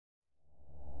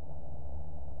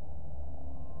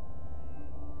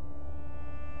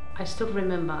I still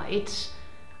remember.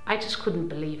 I just couldn't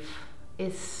believe.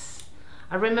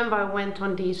 I remember I went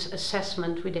on this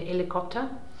assessment with a helicopter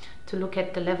to look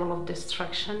at the level of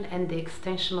destruction and the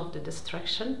extension of the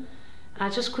destruction. And I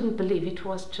just couldn't believe it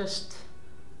was just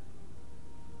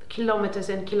kilometers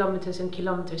and kilometers and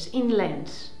kilometers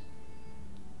inland.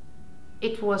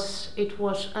 It was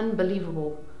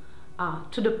unbelievable,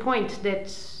 to the point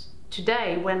that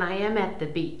today when I am at the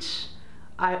beach,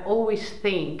 I always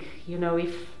think, you know,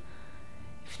 if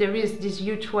there is this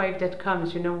huge wave that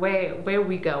comes, you know, where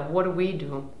we go, what do we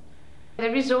do?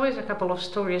 There is always a couple of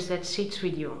stories that sits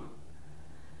with you.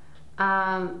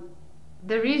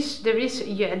 There is,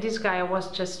 yeah, this guy I was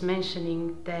just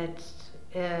mentioning that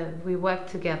we worked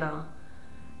together,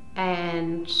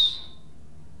 and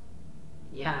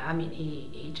yeah, I mean,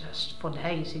 he just, for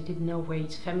days, he didn't know where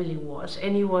his family was,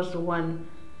 and he was the one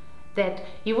that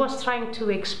he was trying to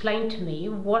explain to me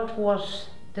what was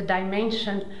the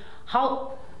dimension,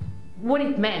 what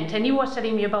it meant. And he was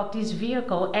telling me about this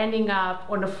vehicle ending up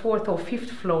on the 4th or 5th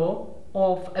floor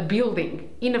of a building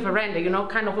in a veranda, you know,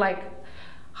 kind of like,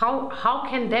 how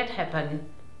can that happen?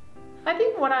 I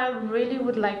think what I really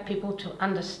would like people to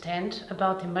understand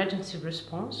about emergency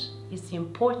response is the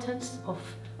importance of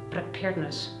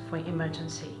preparedness for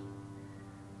emergency.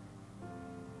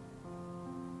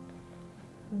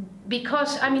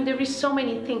 Because, I mean, there is so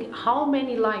many things, how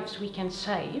many lives we can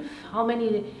save,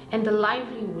 and the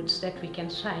livelihoods that we can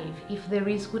save if there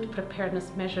is good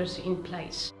preparedness measures in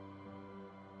place.